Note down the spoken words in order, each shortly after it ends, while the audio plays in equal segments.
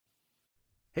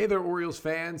Hey there, Orioles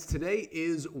fans. Today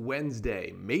is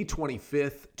Wednesday, May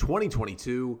 25th,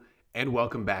 2022, and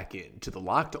welcome back in to the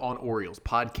Locked On Orioles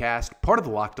podcast, part of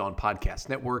the Locked On Podcast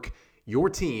Network, your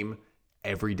team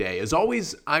every day. As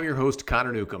always, I'm your host,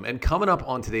 Connor Newcomb, and coming up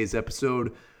on today's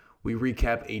episode, we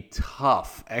recap a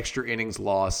tough extra innings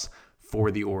loss for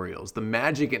the Orioles. The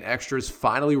magic in extras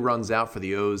finally runs out for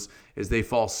the O's as they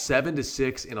fall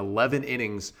 7-6 in 11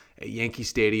 innings at Yankee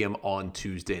Stadium on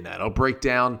Tuesday night. I'll break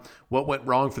down what went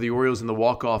wrong for the Orioles in the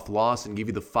walk-off loss and give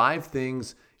you the 5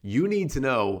 things you need to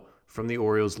know from the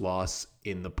Orioles loss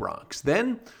in the Bronx.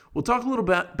 Then we'll talk a little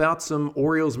bit about some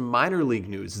Orioles minor league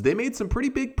news. They made some pretty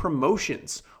big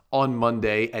promotions on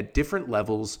Monday at different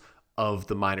levels of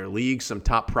the minor league. Some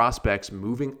top prospects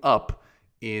moving up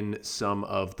in some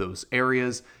of those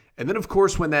areas. And then, of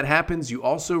course, when that happens, you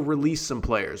also release some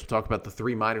players. We'll talk about the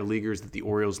 3 minor leaguers that the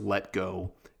Orioles let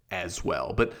go as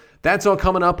well. But that's all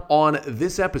coming up on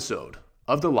this episode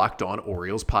of the Locked On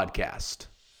Orioles podcast.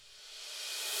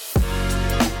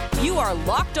 You are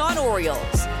Locked On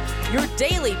Orioles, your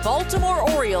daily Baltimore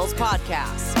Orioles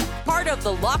podcast. Part of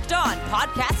the Locked On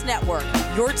Podcast Network,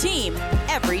 your team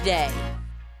every day.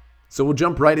 So we'll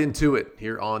jump right into it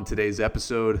here on today's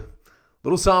episode.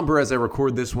 Little somber as I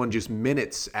record this one just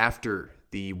minutes after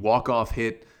the walk-off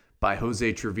hit by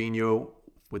Jose Trevino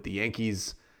with the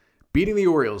Yankees beating the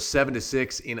Orioles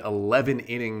 7-6 in 11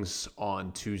 innings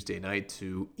on Tuesday night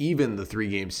to even the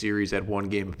 3-game series at 1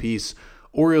 game apiece.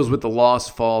 Orioles with the loss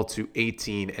fall to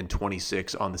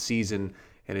 18-26 on the season,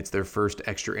 and it's their first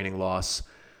extra inning loss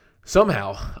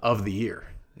somehow of the year.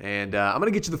 And I'm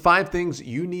going to get you the 5 things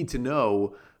you need to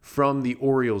know from the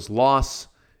Orioles loss.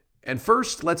 And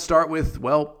first, let's start with,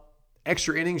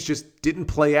 extra innings just didn't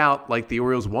play out like the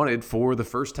Orioles wanted for the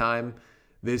first time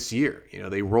this year.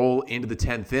 They roll into the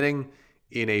 10th inning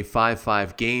in a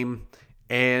 5-5 game,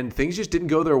 and things just didn't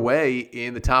go their way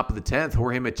in the top of the 10th.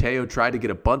 Jorge Mateo tried to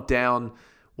get a bunt down,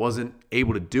 wasn't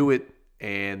able to do it,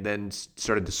 and then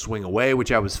started to swing away,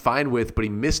 which I was fine with, but he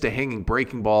missed a hanging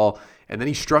breaking ball, and then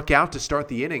he struck out to start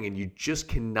the inning, and you just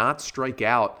cannot strike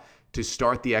out to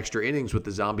start the extra innings with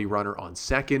the zombie runner on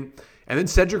second. And then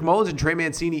Cedric Mullins and Trey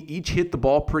Mancini each hit the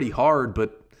ball pretty hard,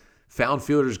 but found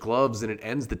fielder's gloves, and it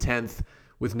ends the 10th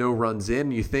with no runs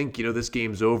in. You think, this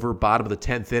game's over, bottom of the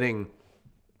 10th inning.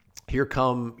 Here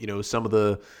come, some of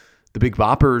the big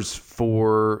boppers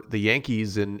for the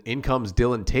Yankees, and in comes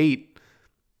Dylan Tate.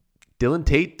 Dylan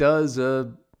Tate does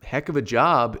a heck of a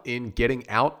job in getting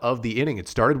out of the inning. It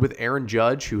started with Aaron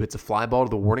Judge, who hits a fly ball to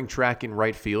the warning track in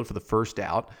right field for the first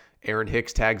out. Aaron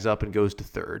Hicks tags up and goes to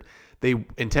third. They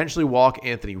intentionally walk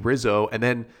Anthony Rizzo, and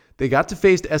then they got to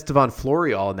face Estevan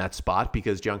Florial in that spot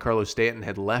because Giancarlo Stanton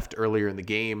had left earlier in the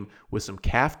game with some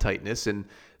calf tightness, and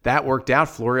that worked out.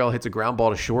 Florial hits a ground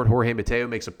ball to short. Jorge Mateo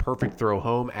makes a perfect throw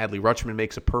home. Adley Rutschman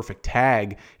makes a perfect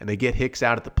tag, and they get Hicks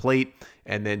out at the plate,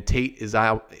 and then Tate is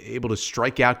able to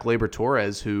strike out Gleyber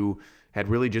Torres, who had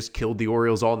really just killed the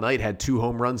Orioles all night, had 2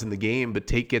 home runs in the game, but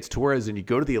Tate gets Torres, and you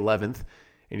go to the 11th,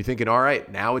 and you're thinking, all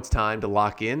right, now it's time to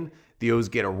lock in. The O's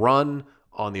get a run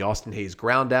on the Austin Hayes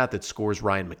ground out that scores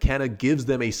Ryan McKenna, gives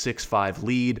them a 6-5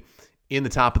 lead in the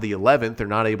top of the 11th. They're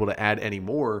not able to add any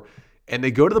more. And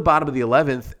they go to the bottom of the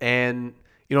 11th, and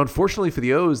unfortunately for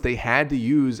the O's, they had to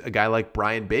use a guy like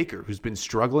Brian Baker, who's been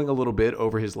struggling a little bit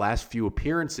over his last few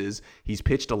appearances. He's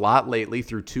pitched a lot lately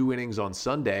through 2 innings on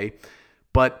Sunday,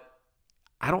 but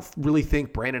I don't really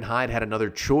think Brandon Hyde had another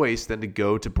choice than to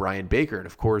go to Brian Baker. And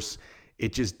of course,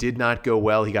 it just did not go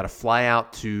well. He got a fly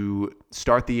out to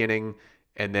start the inning,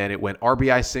 and then it went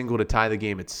RBI single to tie the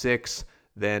game at 6.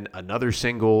 Then another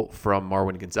single from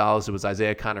Marwin Gonzalez. It was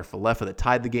Isaiah Kiner-Falefa that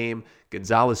tied the game.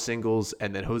 Gonzalez singles,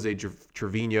 and then Jose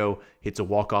Trevino hits a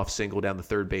walk-off single down the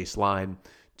third base line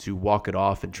to walk it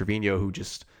off. And Trevino, who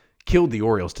just killed the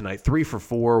Orioles tonight, 3 for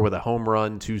 4 with a home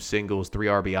run, 2 singles, 3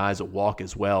 RBIs, a walk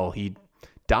as well. He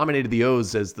dominated the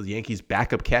O's as the Yankees'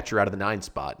 backup catcher out of the 9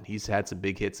 spot. And he's had some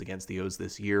big hits against the O's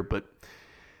this year. But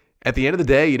at the end of the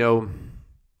day,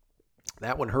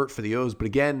 that one hurt for the O's. But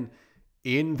again,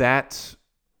 in that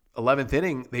 11th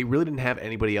inning, they really didn't have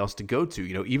anybody else to go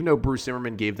to. Even though Bruce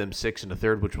Zimmerman gave them 6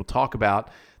 1/3, which we'll talk about,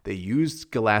 they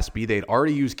used Gillespie. They'd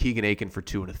already used Keegan Aiken for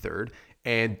 2 1/3.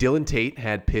 And Dylan Tate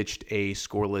had pitched a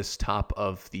scoreless top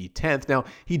of the 10th. Now,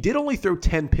 he did only throw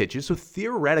 10 pitches, so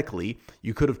theoretically,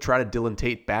 you could have tried Dylan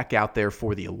Tate back out there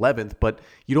for the 11th, but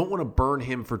you don't want to burn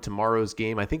him for tomorrow's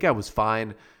game. I think I was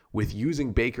fine with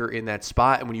using Baker in that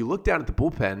spot. And when you look down at the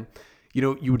bullpen,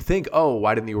 you would think,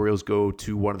 why didn't the Orioles go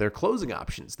to one of their closing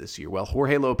options this year? Well,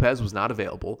 Jorge Lopez was not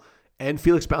available, and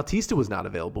Felix Bautista was not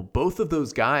available. Both of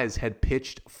those guys had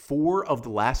pitched 4 of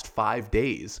the last 5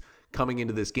 days coming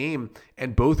into this game,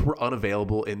 and both were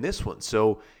unavailable in this one.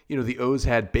 So, the O's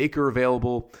had Baker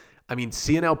available. I mean,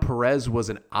 Cionel Perez was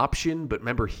an option, but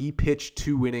remember, he pitched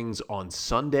 2 innings on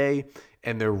Sunday,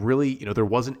 and there really, there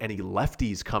wasn't any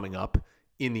lefties coming up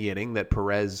in the inning that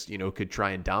Perez, could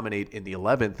try and dominate in the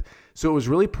 11th. So it was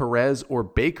really Perez or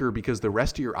Baker, because the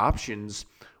rest of your options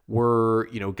were,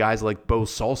 guys like Bo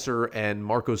Sulser and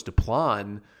Marcos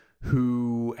Duplan,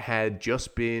 who had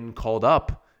just been called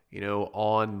up,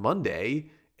 on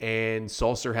Monday. And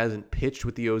Sulser hasn't pitched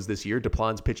with the O's this year.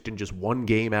 Duplan's pitched in just 1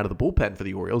 game out of the bullpen for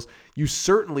the Orioles. You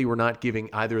certainly were not giving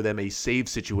either of them a save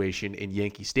situation in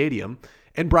Yankee Stadium.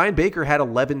 And Brian Baker had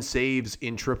 11 saves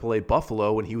in AAA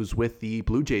Buffalo when he was with the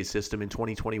Blue Jays system in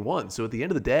 2021. So at the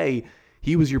end of the day,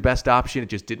 he was your best option. It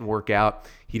just didn't work out.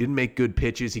 He didn't make good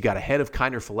pitches. He got ahead of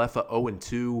Kiner Falefa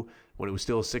 0-2 when it was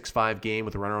still a 6-5 game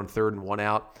with a runner on third and 1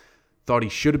 out. Thought he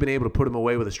should have been able to put him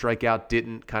away with a strikeout.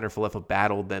 Didn't. Kiner Falefa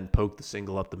battled, then poked the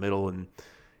single up the middle. And,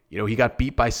 he got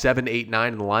beat by 7, 8,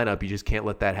 9 in the lineup. You just can't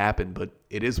let that happen. But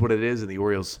it is what it is, and the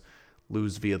Orioles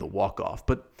lose via the walk-off.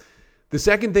 But the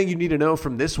second thing you need to know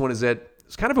from this one is that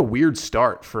it's kind of a weird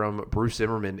start from Bruce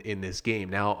Zimmermann in this game.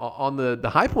 Now, on the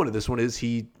high point of this one is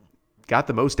he got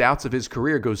the most outs of his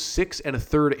career, goes 6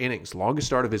 1/3 innings, longest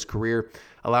start of his career,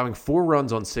 allowing 4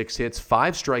 runs on 6 hits,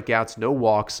 5 strikeouts, no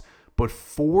walks, but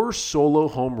 4 solo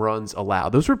home runs allowed.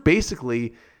 Those were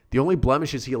basically the only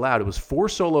blemishes he allowed. It was 4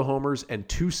 solo homers and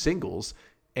 2 singles.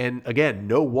 And again,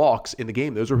 no walks in the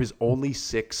game. Those were his only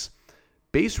 6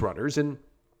 base runners. And,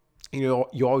 you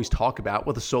always talk about,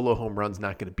 well, the solo home run's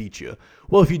not going to beat you.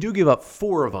 Well, if you do give up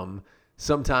 4 of them,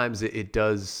 sometimes it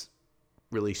does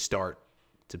really start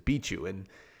to beat you. And,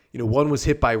 one was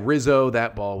hit by Rizzo.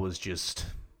 That ball was just,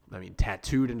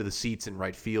 tattooed into the seats in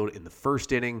right field in the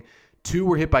first inning. 2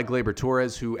 were hit by Gleyber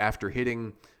Torres, who, after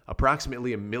hitting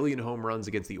approximately 1 million home runs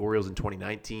against the Orioles in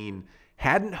 2019,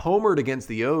 hadn't homered against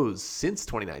the O's since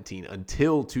 2019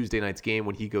 until Tuesday night's game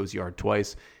when he goes yard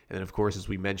twice. And then, of course, as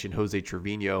we mentioned, Jose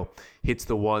Trevino hits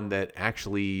the one that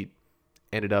actually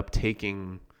ended up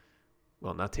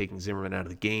not taking Zimmermann out of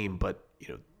the game, but,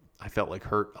 I felt like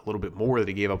hurt a little bit more that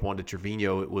he gave up one to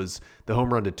Trevino. It was the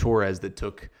home run to Torres that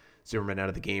took Zimmermann out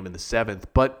of the game in the 7th.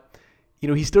 But,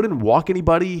 he still didn't walk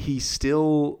anybody. He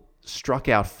still struck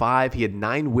out 5. He had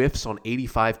 9 whiffs on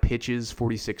 85 pitches,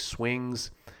 46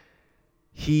 swings.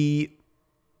 He,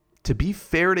 to be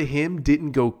fair to him,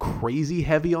 didn't go crazy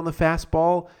heavy on the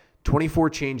fastball. 24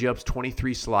 changeups,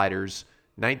 23 sliders,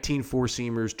 19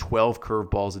 four-seamers, 12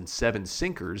 curveballs, and 7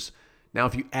 sinkers. Now,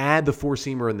 if you add the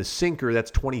four-seamer and the sinker, that's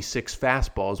 26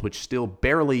 fastballs, which still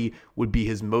barely would be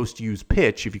his most used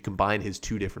pitch if you combine his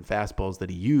 2 different fastballs that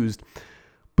he used.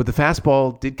 But the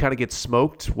fastball did kind of get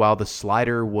smoked while the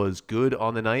slider was good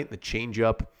on the night. The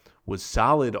changeup was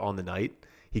solid on the night.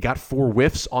 He got 4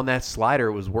 whiffs on that slider.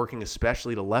 It was working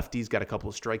especially to lefties. Got a couple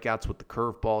of strikeouts with the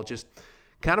curveball. Just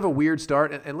kind of a weird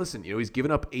start. And listen, he's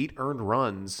given up 8 earned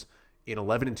runs in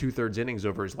 11 2/3 innings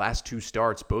over his last 2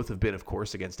 starts. Both have been, of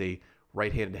course, against a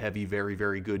right-handed heavy, very,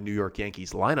 very good New York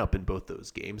Yankees lineup in both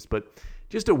those games. But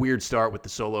just a weird start with the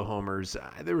solo homers.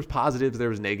 There was positives, there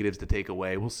was negatives to take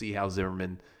away. We'll see how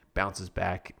Zimmermann bounces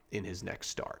back in his next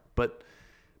start. But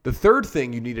the third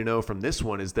thing you need to know from this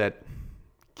one is that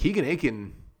Keegan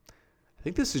Akin, I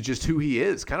think this is just who he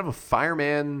is. Kind of a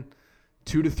fireman,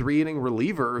 2 to 3 inning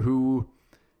reliever who,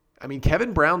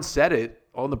 Kevin Brown said it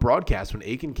on the broadcast when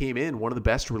Akin came in, one of the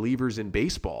best relievers in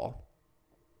baseball.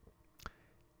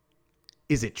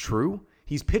 Is it true?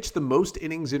 He's pitched the most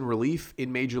innings in relief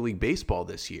in Major League Baseball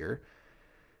this year,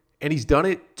 and he's done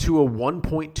it to a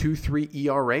 1.23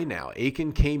 ERA now.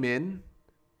 Akin came in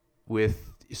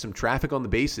with some traffic on the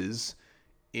bases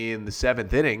in the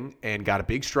 7th inning and got a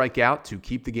big strikeout to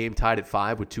keep the game tied at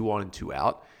 5 with 2 on and 2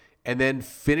 out, and then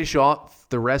finish off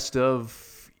the rest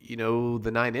of,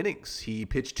 the 9 innings. He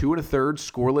pitched 2 1/3,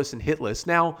 scoreless and hitless.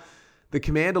 Now, the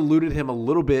command eluded him a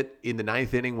little bit in the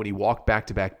 9th inning when he walked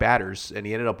back-to-back batters, and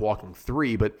he ended up walking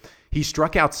 3, but he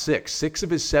struck out 6. 6 of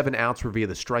his 7 outs were via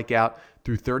the strikeout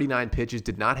through 39 pitches,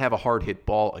 did not have a hard hit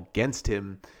ball against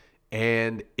him,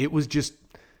 and it was just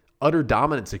utter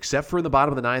dominance, except for in the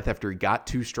bottom of the 9th after he got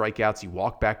 2 strikeouts. He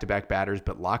walked back-to-back batters,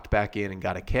 but locked back in and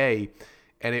got a K,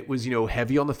 and it was,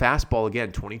 heavy on the fastball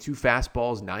again, 22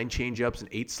 fastballs, 9 changeups, and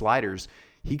 8 sliders.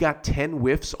 He got 10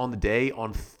 whiffs on the day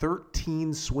on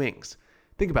 13 swings.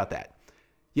 Think about that.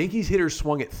 Yankees hitters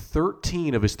swung at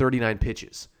 13 of his 39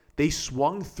 pitches. They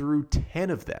swung through 10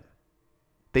 of them.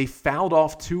 They fouled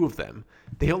off 2 of them.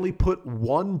 They only put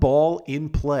 1 ball in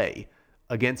play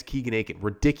against Keegan Akin.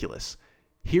 Ridiculous.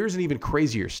 Here's an even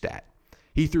crazier stat.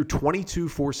 He threw 22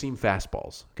 four-seam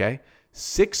fastballs, okay?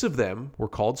 6 of them were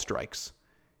called strikes.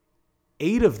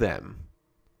 8 of them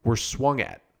were swung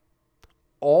at.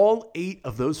 All 8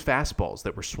 of those fastballs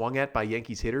that were swung at by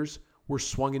Yankees hitters were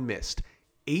swung and missed.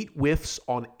 8 whiffs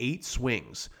on 8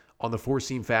 swings on the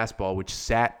four-seam fastball, which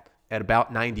sat at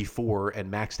about 94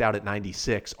 and maxed out at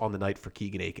 96 on the night for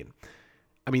Keegan Akin.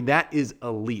 I mean, that is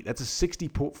elite. That's a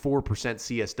 64%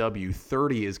 CSW.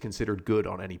 30 is considered good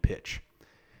on any pitch.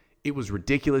 It was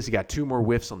ridiculous. He got 2 more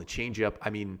whiffs on the changeup. I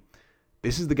mean,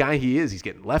 this is the guy he is. He's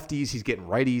getting lefties. He's getting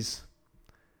righties.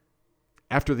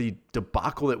 After the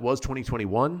debacle that was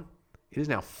 2021, it is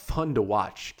now fun to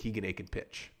watch Keegan Akin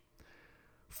pitch.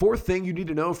 Fourth thing you need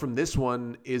to know from this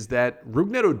one is that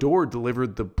Rougned Odor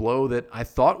delivered the blow that I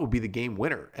thought would be the game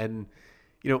winner. And,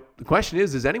 the question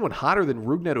is anyone hotter than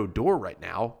Rougned Odor right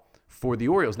now for the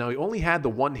Orioles? Now, he only had the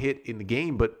 1 hit in the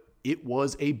game, but it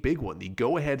was a big one. The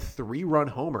go-ahead 3-run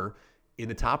homer in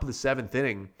the top of the 7th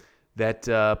inning that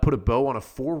put a bow on a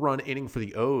 4-run inning for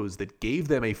the O's that gave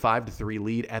them a 5-3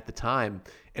 lead at the time.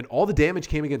 And all the damage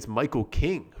came against Michael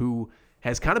King, who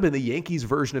has kind of been the Yankees'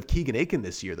 version of Keegan Akin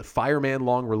this year, the fireman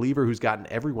long reliever who's gotten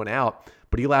everyone out.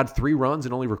 But he allowed 3 runs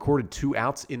and only recorded 2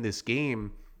 outs in this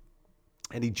game.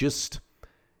 And he just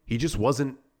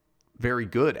wasn't very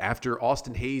good. After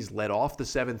Austin Hayes led off the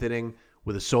 7th inning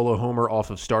with a solo homer off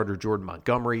of starter Jordan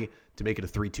Montgomery to make it a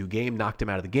 3-2 game, knocked him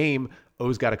out of the game.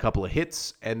 O's got a couple of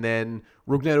hits, and then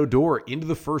Rougned Odor into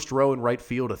the first row in right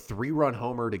field, a 3-run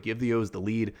homer to give the O's the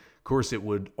lead. Of course, it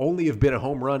would only have been a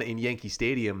home run in Yankee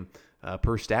Stadium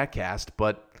per StatCast,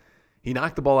 but he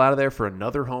knocked the ball out of there for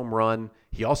another home run.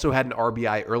 He also had an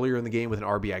RBI earlier in the game with an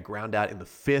RBI ground out in the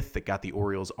 5th that got the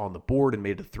Orioles on the board and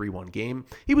made it a 3-1 game.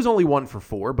 He was only 1 for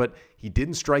 4, but he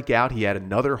didn't strike out. He had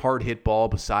another hard hit ball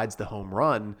besides the home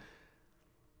run.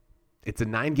 It's a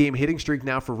 9-game hitting streak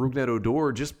now for Rougned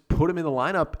Odor. Just put him in the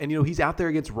lineup, and he's out there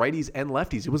against righties and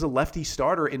lefties. It was a lefty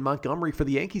starter in Montgomery for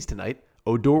the Yankees tonight.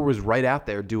 Odor was right out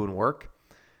there doing work.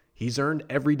 He's earned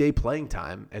everyday playing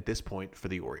time at this point for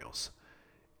the Orioles.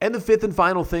 And the 5th and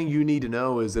final thing you need to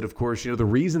know is that, of course, the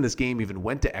reason this game even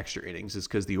went to extra innings is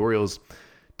because the Orioles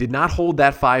did not hold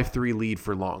that 5-3 lead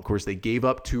for long. Of course, they gave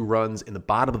up 2 runs in the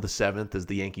bottom of the 7th as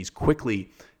the Yankees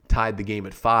quickly tied the game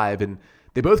at 5. And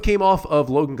they both came off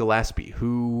of Logan Gillespie,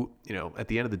 who, at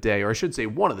the end of the day, or I should say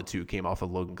one of the two came off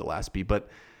of Logan Gillespie, but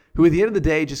who at the end of the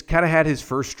day just kind of had his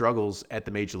first struggles at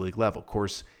the major league level. Of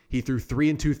course, he threw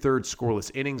 3 2/3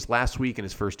 scoreless innings last week in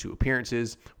his first 2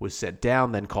 appearances, was set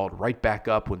down, then called right back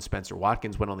up when Spencer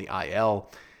Watkins went on the IL,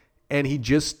 and he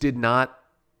just did not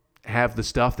have the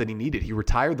stuff that he needed. He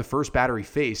retired the first batter he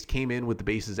faced, came in with the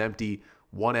bases empty,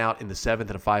 1 out in the 7th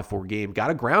in a 5-4 game, got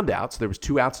a ground out, so there was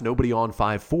 2 outs, nobody on,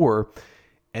 5-4,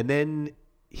 and then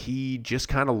he just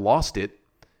kind of lost it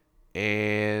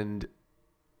and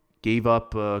gave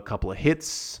up a couple of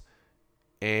hits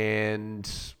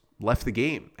and left the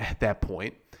game at that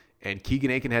point. And Keegan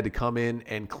Akin had to come in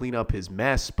and clean up his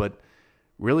mess. But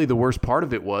really the worst part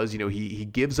of it was, he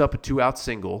gives up a 2-out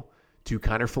single to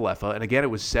Kiner Falefa. And again, it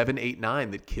was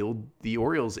 7-8-9 that killed the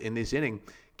Orioles in this inning.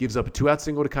 Gives up a 2-out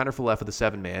single to Kiner Falefa, the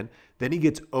 7-man. Then he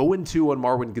gets 0-2 on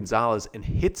Marwin Gonzalez and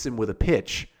hits him with a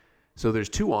pitch. So there's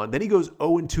 2 on. Then he goes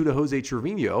 0-2 to Jose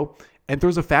Trevino and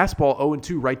throws a fastball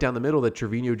 0-2 right down the middle that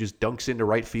Trevino just dunks into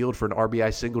right field for an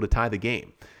RBI single to tie the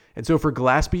game. And so for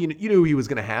Gillespie, you knew he was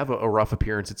going to have a rough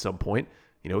appearance at some point.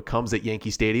 It comes at Yankee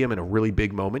Stadium in a really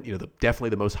big moment. Definitely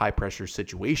the most high-pressure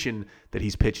situation that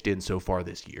he's pitched in so far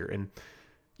this year. And,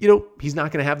 he's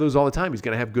not going to have those all the time. He's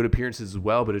going to have good appearances as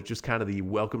well, but it's just kind of the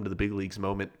welcome to the big leagues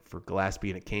moment for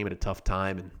Gillespie, and it came at a tough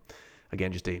time. And,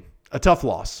 again, just a tough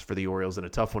loss for the Orioles and a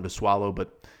tough one to swallow,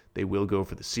 but they will go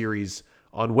for the series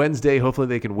on Wednesday. Hopefully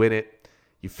they can win it.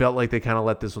 You felt like they kind of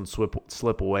let this one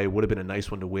slip away. Would have been a nice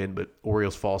one to win, but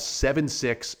Orioles fall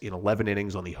 7-6 in 11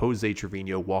 innings on the Jose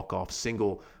Trevino walk-off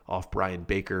single off Brian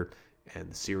Baker,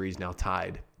 and the series now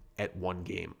tied at 1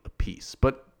 game apiece.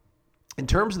 But in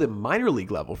terms of the minor league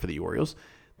level for the Orioles,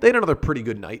 they had another pretty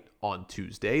good night on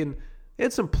Tuesday, and they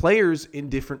had some players in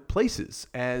different places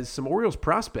as some Orioles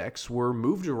prospects were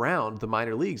moved around the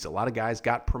minor leagues. A lot of guys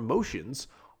got promotions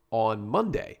on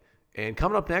Monday. And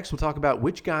coming up next, we'll talk about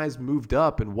which guys moved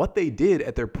up and what they did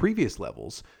at their previous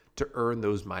levels to earn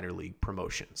those minor league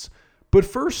promotions. But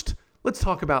first, let's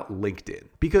talk about LinkedIn,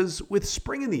 because with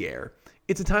spring in the air,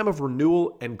 it's a time of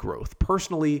renewal and growth,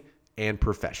 personally and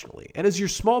professionally. And as your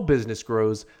small business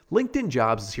grows, LinkedIn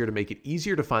Jobs is here to make it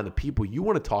easier to find the people you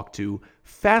want to talk to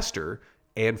faster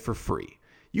and for free.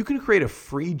 You can create a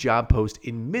free job post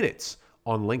in minutes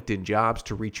on LinkedIn Jobs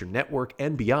to reach your network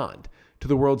and beyond, to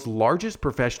the world's largest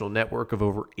professional network of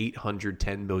over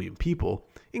 810 million people,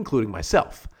 including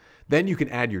myself. Then you can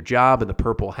add your job and the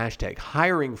purple hashtag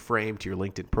hiring frame to your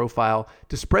LinkedIn profile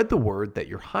to spread the word that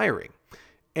you're hiring.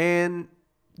 And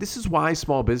this is why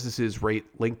small businesses rate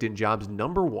LinkedIn Jobs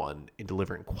 #1 in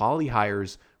delivering quality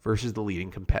hires versus the leading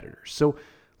competitors. So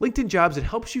LinkedIn Jobs, it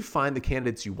helps you find the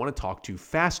candidates you want to talk to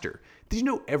faster. Did you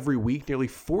know every week nearly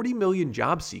 40 million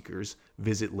job seekers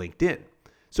visit LinkedIn?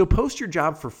 So post your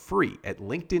job for free at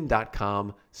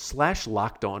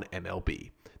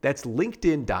linkedin.com/lockedonmlb. That's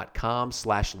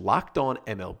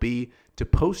linkedin.com/lockedonmlb to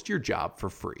post your job for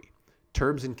free.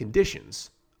 Terms and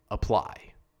conditions apply.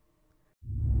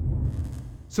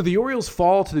 So the Orioles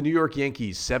fall to the New York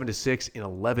Yankees 7-6 in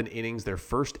 11 innings, their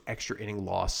first extra inning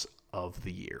loss of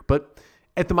the year. But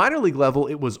at the minor league level,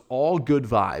 it was all good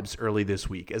vibes early this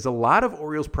week as a lot of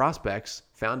Orioles prospects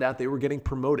found out they were getting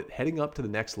promoted, heading up to the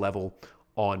next level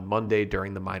on Monday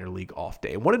during the minor league off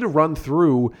day. I wanted to run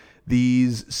through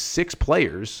these 6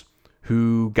 players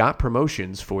who got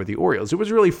promotions for the Orioles. It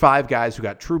was really 5 guys who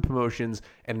got true promotions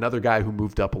and another guy who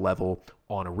moved up a level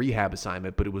on a rehab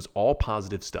assignment, but it was all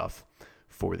positive stuff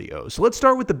for the O's. So let's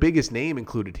start with the biggest name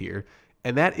included here,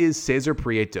 and that is Cesar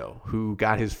Prieto, who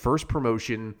got his first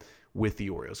promotion with the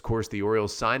Orioles. Of course, the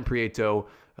Orioles signed Prieto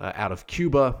out of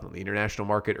Cuba on the international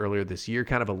market earlier this year,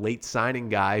 kind of a late signing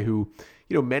guy who,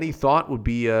 many thought would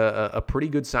be a pretty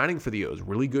good signing for the O's.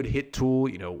 Really good hit tool,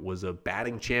 was a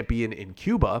batting champion in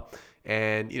Cuba.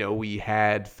 And, we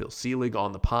had Phil Selig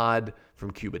on the pod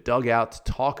from Cuba Dugout to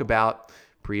talk about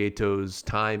Prieto's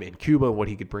time in Cuba and what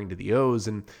he could bring to the O's.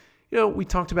 And, we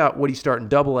talked about would he start in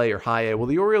Double-A or High-A. Well,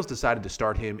 the Orioles decided to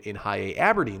start him in High-A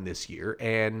Aberdeen this year,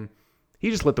 and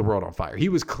he just lit the world on fire. He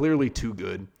was clearly too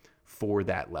good for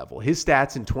that level. His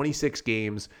stats in 26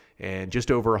 games and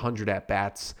just over 100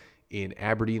 at-bats in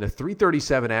Aberdeen, a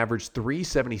 .337 average,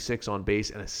 .376 on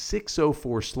base, and a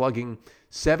 .604 slugging,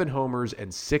 7 homers,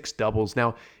 and 6 doubles.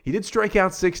 Now, he did strike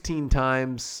out 16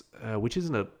 times, which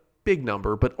isn't a big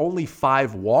number, but only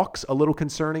 5 walks, a little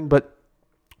concerning. But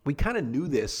we kind of knew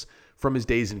this from his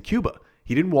days in Cuba.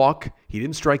 He didn't walk, he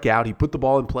didn't strike out, he put the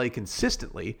ball in play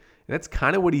consistently, and that's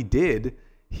kind of what he did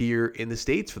here in the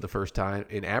States for the first time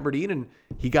in Aberdeen, and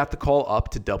he got the call up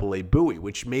to Double-A Bowie,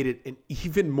 which made it an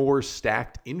even more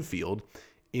stacked infield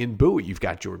in Bowie. You've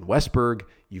got Jordan Westberg,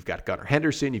 you've got Gunnar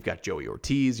Henderson, you've got Joey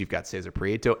Ortiz, you've got Cesar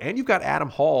Prieto, and you've got Adam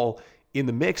Hall in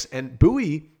the mix. And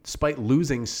Bowie, despite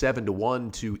losing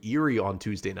 7-1 to Erie on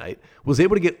Tuesday night, was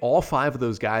able to get all 5 of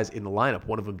those guys in the lineup.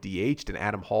 One of them DH'd, and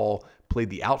Adam Hall played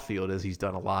the outfield, as he's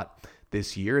done a lot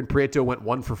this year. And Prieto went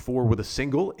 1 for 4 with a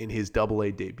single in his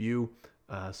Double-A debut.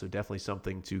 So definitely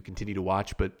something to continue to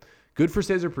watch, but good for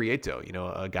Cesar Prieto,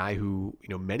 a guy who,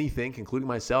 many think, including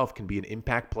myself, can be an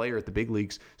impact player at the big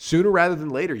leagues sooner rather than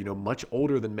later, much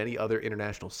older than many other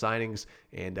international signings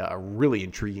and a really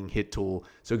intriguing hit tool.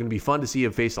 So going to be fun to see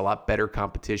him face a lot better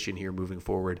competition here moving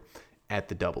forward at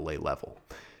the Double-A level.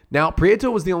 Now,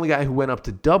 Prieto was the only guy who went up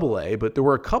to Double-A, but there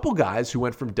were a couple guys who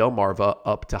went from Delmarva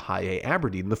up to High-A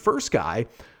Aberdeen. The first guy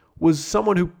was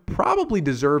someone who probably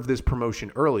deserved this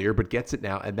promotion earlier, but gets it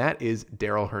now, and that is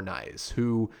Darell Hernaiz,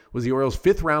 who was the Orioles'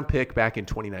 5th-round pick back in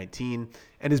 2019,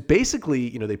 and is basically,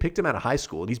 they picked him out of high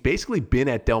school, and he's basically been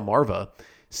at Delmarva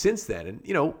since then.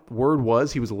 And, word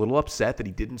was he was a little upset that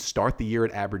he didn't start the year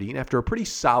at Aberdeen after a pretty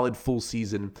solid full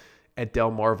season at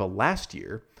Delmarva last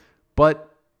year,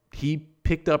 but he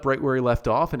picked up right where he left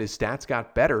off, and his stats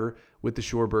got better with the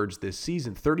Shorebirds this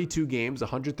season. 32 games,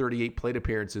 138 plate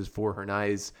appearances for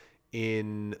Hernaiz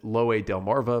in Low-A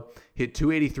Delmarva, hit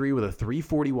 .283 with a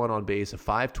 .341 on base, a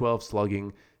 .512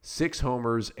 slugging, 6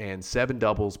 homers, and 7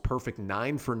 doubles, perfect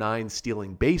 9 for 9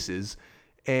 stealing bases,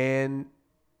 and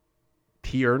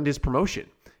he earned his promotion.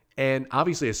 And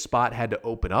obviously a spot had to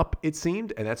open up, it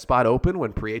seemed, and that spot opened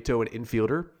when Prieto, an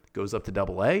infielder, goes up to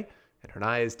Double-A, and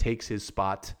Hernaiz takes his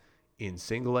spot in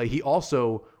Single-A. He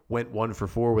also went 1 for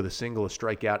 4 with a single, a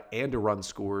strikeout, and a run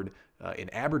scored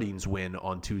in Aberdeen's win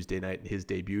on Tuesday night in his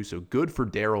debut. So good for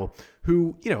Darell,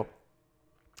 who,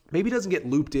 maybe doesn't get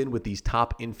looped in with these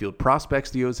top infield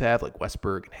prospects the O's have, like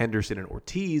Westberg and Henderson and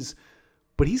Ortiz,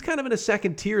 but he's kind of in a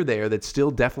second tier there that still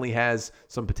definitely has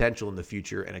some potential in the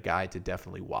future and a guy to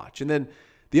definitely watch. And then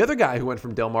the other guy who went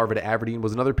from Delmarva to Aberdeen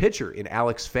was another pitcher in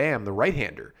Alex Pham, the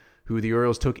right-hander, who the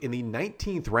Orioles took in the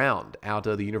 19th round out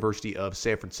of the University of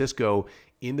San Francisco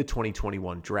in the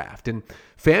 2021 draft. And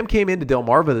Pham came into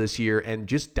Delmarva this year and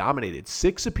just dominated.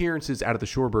 6 appearances out of the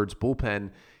Shorebirds bullpen.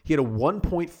 He had a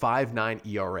 1.59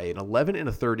 ERA. In 11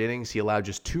 1/3 innings, he allowed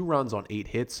just 2 runs on 8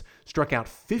 hits, struck out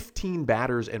 15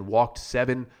 batters and walked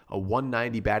 7, a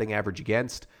 190 batting average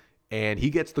against. And he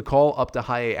gets the call up to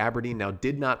High-A Aberdeen. Now,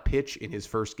 did not pitch in his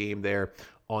first game there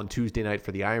on Tuesday night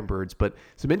for the Ironbirds. But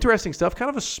some interesting stuff. Kind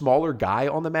of a smaller guy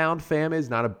on the mound, Pham is.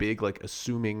 Not a big,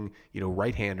 assuming,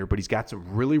 right-hander, but he's got some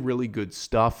really, really good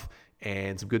stuff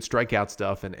and some good strikeout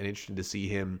stuff, and interesting to see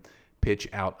him pitch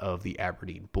out of the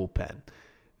Aberdeen bullpen.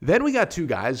 Then we got two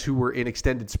guys who were in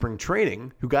extended spring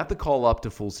training who got the call up to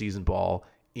full season ball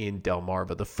in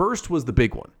Delmarva. The first was the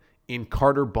big one in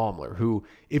Carter Baumler, who,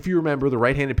 if you remember, the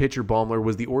right-handed pitcher Baumler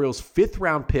was the Orioles'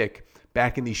 5th-round pick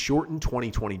back in the shortened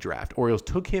 2020 draft. Orioles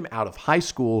took him out of high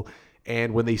school,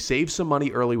 and when they saved some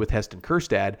money early with Heston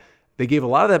Kjerstad, they gave a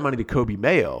lot of that money to Kobe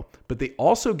Mayo, but they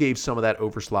also gave some of that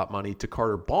overslot money to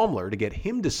Carter Baumler to get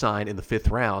him to sign in the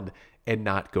 5th round and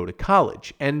not go to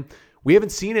college. And we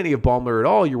haven't seen any of Baumler at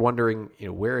all. You're wondering,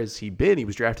 where has he been? He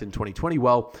was drafted in 2020.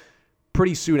 Well,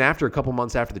 pretty soon after, a couple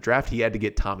months after the draft, he had to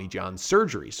get Tommy John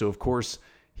surgery. So, of course,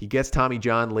 he gets Tommy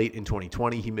John late in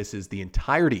 2020. He misses the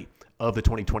entirety of the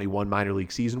 2021 minor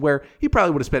league season, where he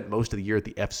probably would have spent most of the year at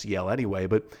the FCL anyway,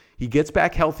 but he gets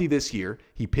back healthy this year.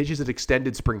 He pitches at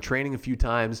extended spring training a few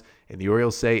times, and the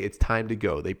Orioles say it's time to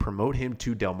go. They promote him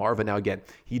to Delmarva. Now, again,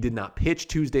 he did not pitch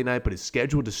Tuesday night, but is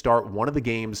scheduled to start one of the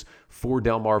games for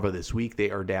Delmarva this week. They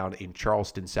are down in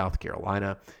Charleston, South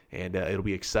Carolina, and it'll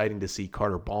be exciting to see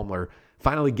Carter Baumler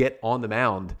finally get on the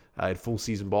mound at full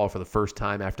season ball for the first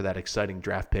time after that exciting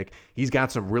draft pick. He's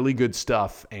got some really good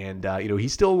stuff, and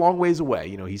he's still a long ways away.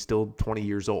 He's still 20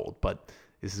 years old, but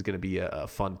this is going to be a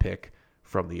fun pick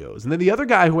from the O's. And then the other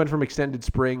guy who went from extended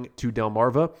spring to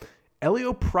Delmarva,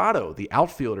 Elio Prado, the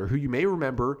outfielder, who you may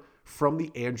remember from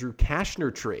the Andrew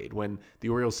Cashner trade when the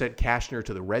Orioles sent Cashner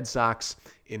to the Red Sox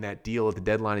in that deal at the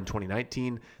deadline in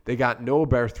 2019. They got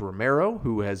Noelberth Romero,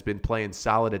 who has been playing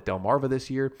solid at Delmarva this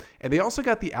year. And they also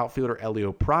got the outfielder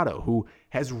Elio Prado, who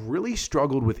has really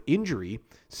struggled with injury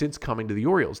since coming to the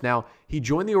Orioles. Now, he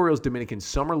joined the Orioles Dominican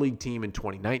Summer League team in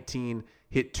 2019,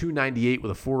 hit .298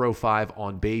 with a .405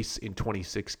 on base in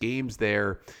 26 games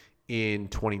there in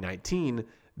 2019.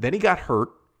 Then he got hurt.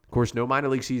 Of course, no minor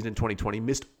league season in 2020,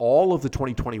 missed all of the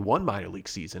 2021 minor league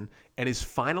season, and is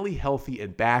finally healthy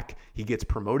and back. He gets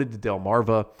promoted to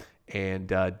Delmarva, and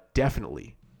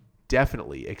definitely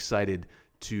excited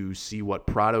to see what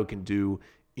Prado can do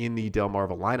in the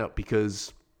Delmarva lineup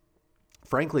because,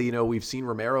 frankly, we've seen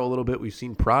Romero a little bit, we've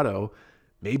seen Prado.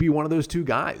 Maybe one of those two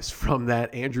guys from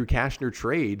that Andrew Cashner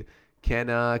trade can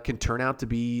turn out to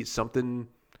be something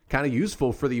kind of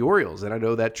useful for the Orioles. And I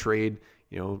know that trade,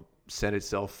 sent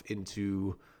itself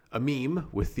into a meme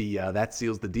with the that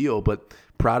seals the deal, but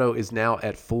Prado is now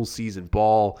at full season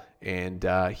ball, and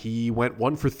he went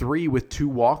 1 for 3 with 2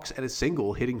 walks and a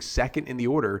single, hitting second in the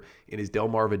order in his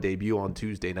Delmarva debut on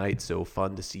Tuesday night. So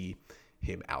fun to see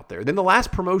him out there. Then the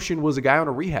last promotion was a guy on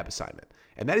a rehab assignment,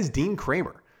 and that is Dean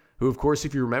Kremer, who, of course,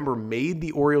 if you remember, made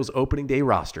the Orioles opening day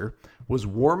roster, was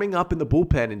warming up in the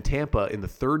bullpen in Tampa in the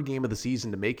 3rd game of the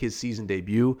season to make his season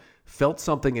debut, felt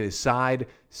something in his side,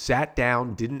 sat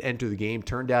down, didn't enter the game.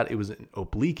 Turned out it was an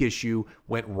oblique issue,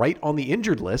 went right on the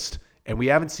injured list, and we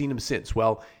haven't seen him since.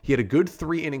 Well, he had a good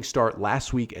 3-inning start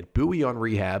last week at Bowie on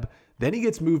rehab. Then he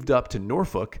gets moved up to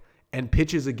Norfolk and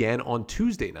pitches again on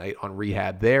Tuesday night on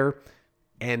rehab there,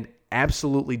 and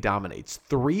absolutely dominates.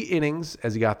 3 innings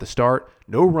as he got the start,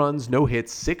 no runs, no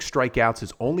hits, 6 strikeouts.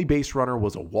 His only base runner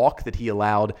was a walk that he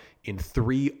allowed in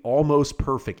 3 almost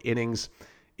perfect innings.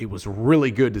 It was really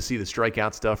good to see the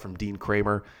strikeout stuff from Dean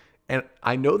Kremer. And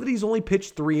I know that he's only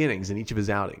pitched 3 innings in each of his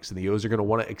outings, and the O's are going to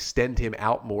want to extend him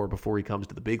out more before he comes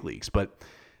to the big leagues. But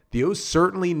the O's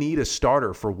certainly need a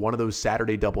starter for one of those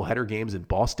Saturday doubleheader games in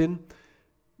Boston.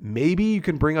 Maybe you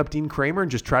can bring up Dean Kremer and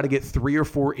just try to get 3 or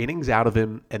 4 innings out of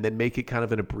him and then make it kind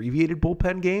of an abbreviated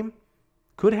bullpen game.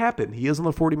 Could happen. He is on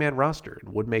the 40-man roster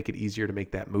and would make it easier to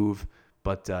make that move.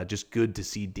 But just good to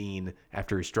see Dean,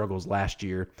 after his struggles last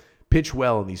year, pitch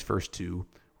well in these first 2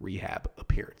 rehab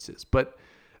appearances. But,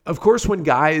 of course, when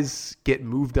guys get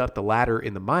moved up the ladder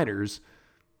in the minors,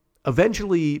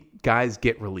 eventually guys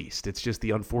get released. It's just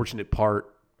the unfortunate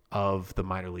part of the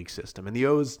minor league system. And the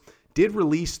O's did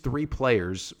release 3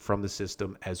 players from the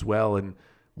system as well. And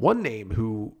one name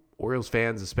who Orioles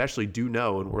fans especially do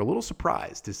know, and we're a little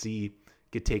surprised to see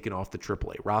get taken off the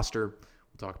AAA roster.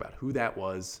 We'll talk about who that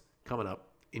was coming up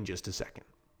in just a second.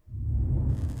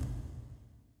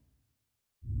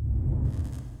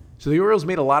 So the Orioles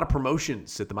made a lot of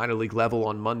promotions at the minor league level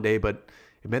on Monday, but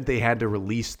it meant they had to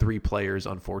release 3 players,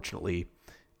 unfortunately,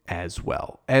 as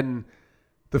well. And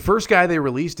the first guy they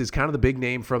released is kind of the big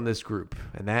name from this group,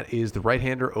 and that is the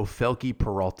right-hander Ofelky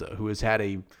Peralta, who has had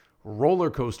a roller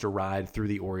coaster ride through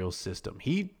the Orioles system.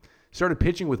 He started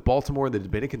pitching with Baltimore in the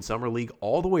Dominican Summer League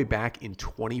all the way back in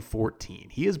 2014.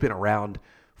 He has been around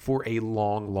for a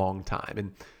long, long time.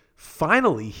 And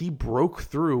finally, he broke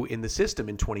through in the system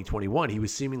in 2021. He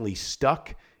was seemingly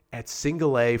stuck at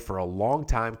single A for a long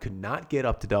time, could not get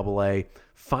up to double A,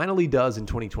 finally does in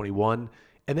 2021,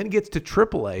 and then gets to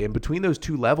triple A. And between those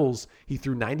two levels, he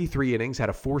threw 93 innings, had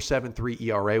a 4.73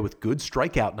 ERA with good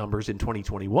strikeout numbers in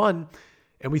 2021.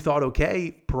 And we thought,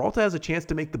 okay, Peralta has a chance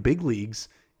to make the big leagues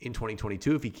in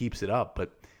 2022 if he keeps it up,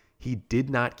 but he did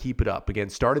not keep it up. Again,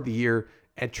 started the year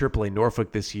at AAA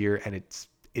Norfolk this year, and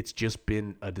it's just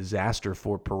been a disaster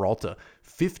for Peralta.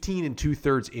 15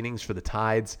 2/3 innings for the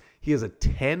Tides. He has a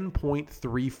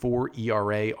 10.34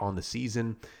 ERA on the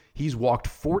season. He's walked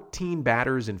 14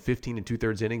 batters in 15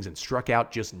 2/3 innings and struck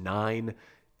out just 9.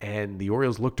 And the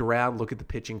Orioles looked around, looked at the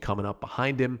pitching coming up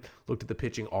behind him, looked at the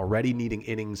pitching already needing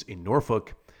innings in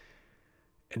Norfolk,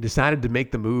 and decided to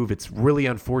make the move. It's really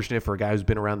unfortunate for a guy who's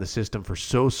been around the system for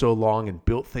so long and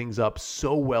built things up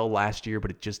so well last year,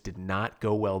 but it just did not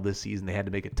go well this season. They had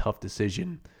to make a tough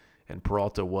decision, and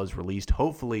Peralta was released.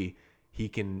 Hopefully, he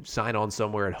can sign on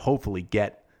somewhere and hopefully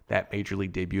get that major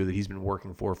league debut that he's been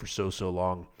working for so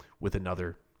long with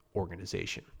another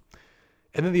organization.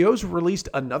 And then the O's released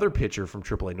another pitcher from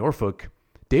AAA Norfolk.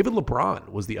 David LeBron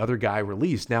was the other guy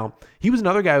released. Now, he was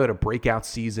another guy who had a breakout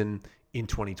season in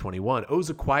 2021. O's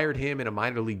acquired him in a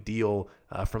minor league deal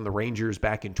from the Rangers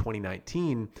back in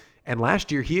 2019. And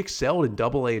last year, he excelled in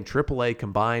AA and AAA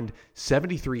combined,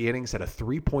 73 innings, had a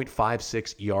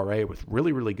 3.56 ERA with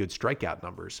really good strikeout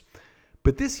numbers.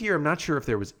 But this year, I'm not sure if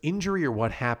there was injury or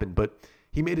what happened, but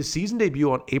he made his season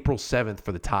debut on April 7th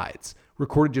for the Tides,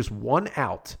 recorded just 1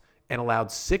 out and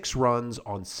allowed 6 runs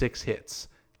on 6 hits,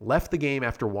 left the game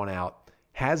after 1 out,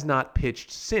 has not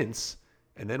pitched since,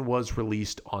 and then was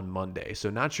released on Monday. So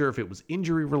not sure if it was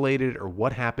injury related or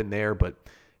what happened there, but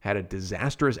had a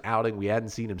disastrous outing. We hadn't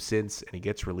seen him since, and he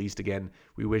gets released again.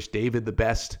 We wish David the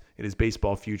best in his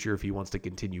baseball future if he wants to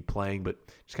continue playing, but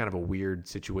just kind of a weird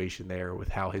situation there with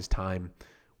how his time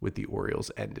with the Orioles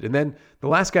ended. And then the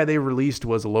last guy they released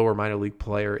was a lower minor league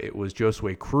player. It was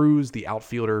Josue Cruz, the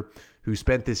outfielder who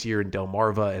spent this year in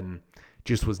Delmarva and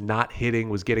just was not hitting,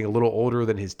 was getting a little older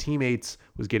than his teammates,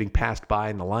 was getting passed by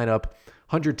in the lineup.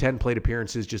 110 plate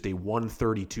appearances, just a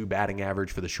 132 batting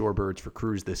average for the Shorebirds for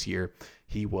Cruz this year.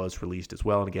 He was released as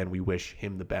well. And again, we wish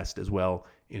him the best as well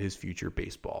in his future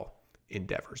baseball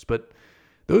endeavors. But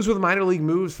those were the minor league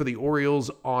moves for the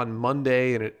Orioles on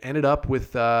Monday, and it ended up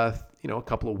with a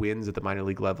couple of wins at the minor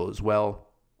league level as well.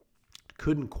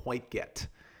 Couldn't quite get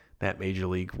that major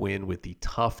league win with the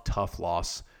tough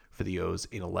loss for the O's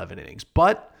in 11 innings.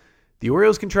 But the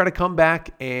Orioles can try to come back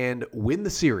and win the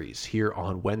series here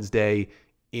on Wednesday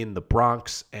in the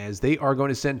Bronx, as they are going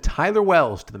to send Tyler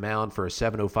Wells to the mound for a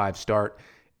 7:05 start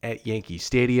at Yankee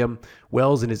Stadium.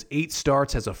 Wells in his 8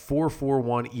 starts has a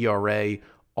 4.41 ERA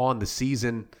on the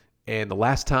season, and the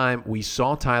last time we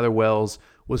saw Tyler Wells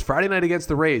was Friday night against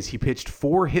the Rays. He pitched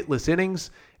 4 hitless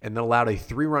innings and then allowed a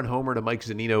 3-run homer to Mike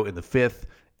Zunino in the 5th.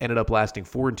 Ended up lasting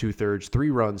 4 2/3, 3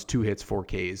 runs, 2 hits, 4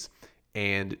 Ks,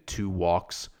 and 2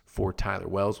 walks for Tyler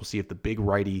Wells. We'll see if the big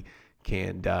righty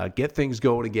can get things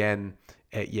going again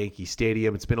at Yankee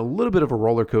Stadium. It's been a little bit of a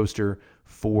roller coaster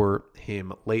for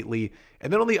him lately.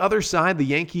 And then on the other side, the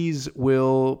Yankees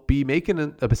will be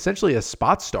making essentially a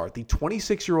spot start. The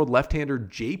 26-year-old left-hander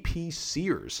J.P.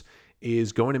 Sears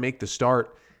is going to make the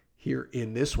start here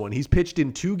in this one. He's pitched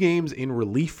in 2 games in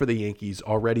relief for the Yankees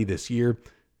already this year.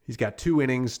 He's got 2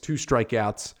 innings, 2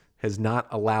 strikeouts, has not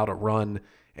allowed a run,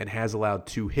 and has allowed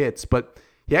 2 hits. But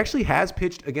he actually has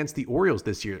pitched against the Orioles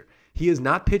this year. He has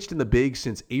not pitched in the big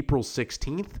since April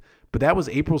 16th, but that was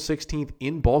April 16th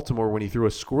in Baltimore when he threw a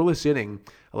scoreless inning,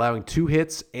 allowing 2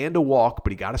 hits and a walk,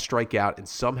 but he got a strikeout and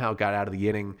somehow got out of the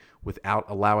inning without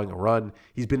allowing a run.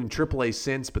 He's been in AAA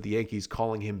since, but the Yankees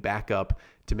calling him back up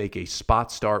to make a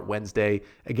spot start Wednesday.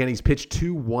 Again, he's pitched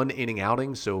 2 one-inning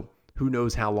outings, so who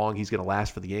knows how long he's going to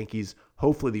last for the Yankees.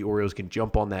 Hopefully the Orioles can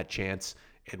jump on that chance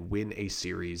and win a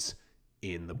series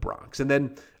in the Bronx. And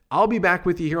then I'll be back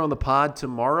with you here on the pod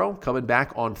tomorrow, coming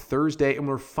back on Thursday, and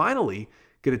we're finally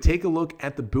going to take a look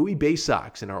at the Bowie Bay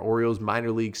Sox in our Orioles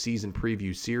minor league season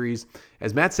preview series,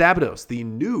 as Matt Sabados, the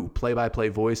new play-by-play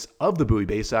voice of the Bowie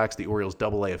Bay Sox, the Orioles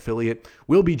AA affiliate,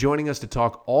 will be joining us to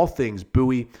talk all things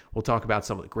Bowie. We'll talk about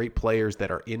some of the great players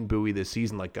that are in Bowie this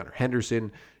season, like Gunnar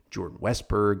Henderson, Jordan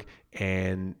Westberg,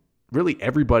 and really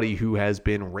everybody who has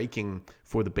been raking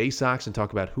for the Bay Sox, and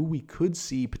talk about who we could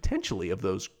see potentially of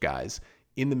those guys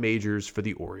in the majors for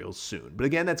the Orioles soon. But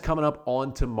again, that's coming up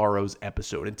on tomorrow's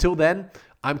episode. Until then,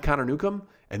 I'm Connor Newcomb,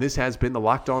 and this has been the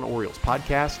Locked On Orioles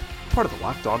podcast, part of the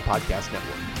Locked On Podcast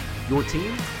Network. Your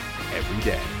team every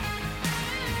day.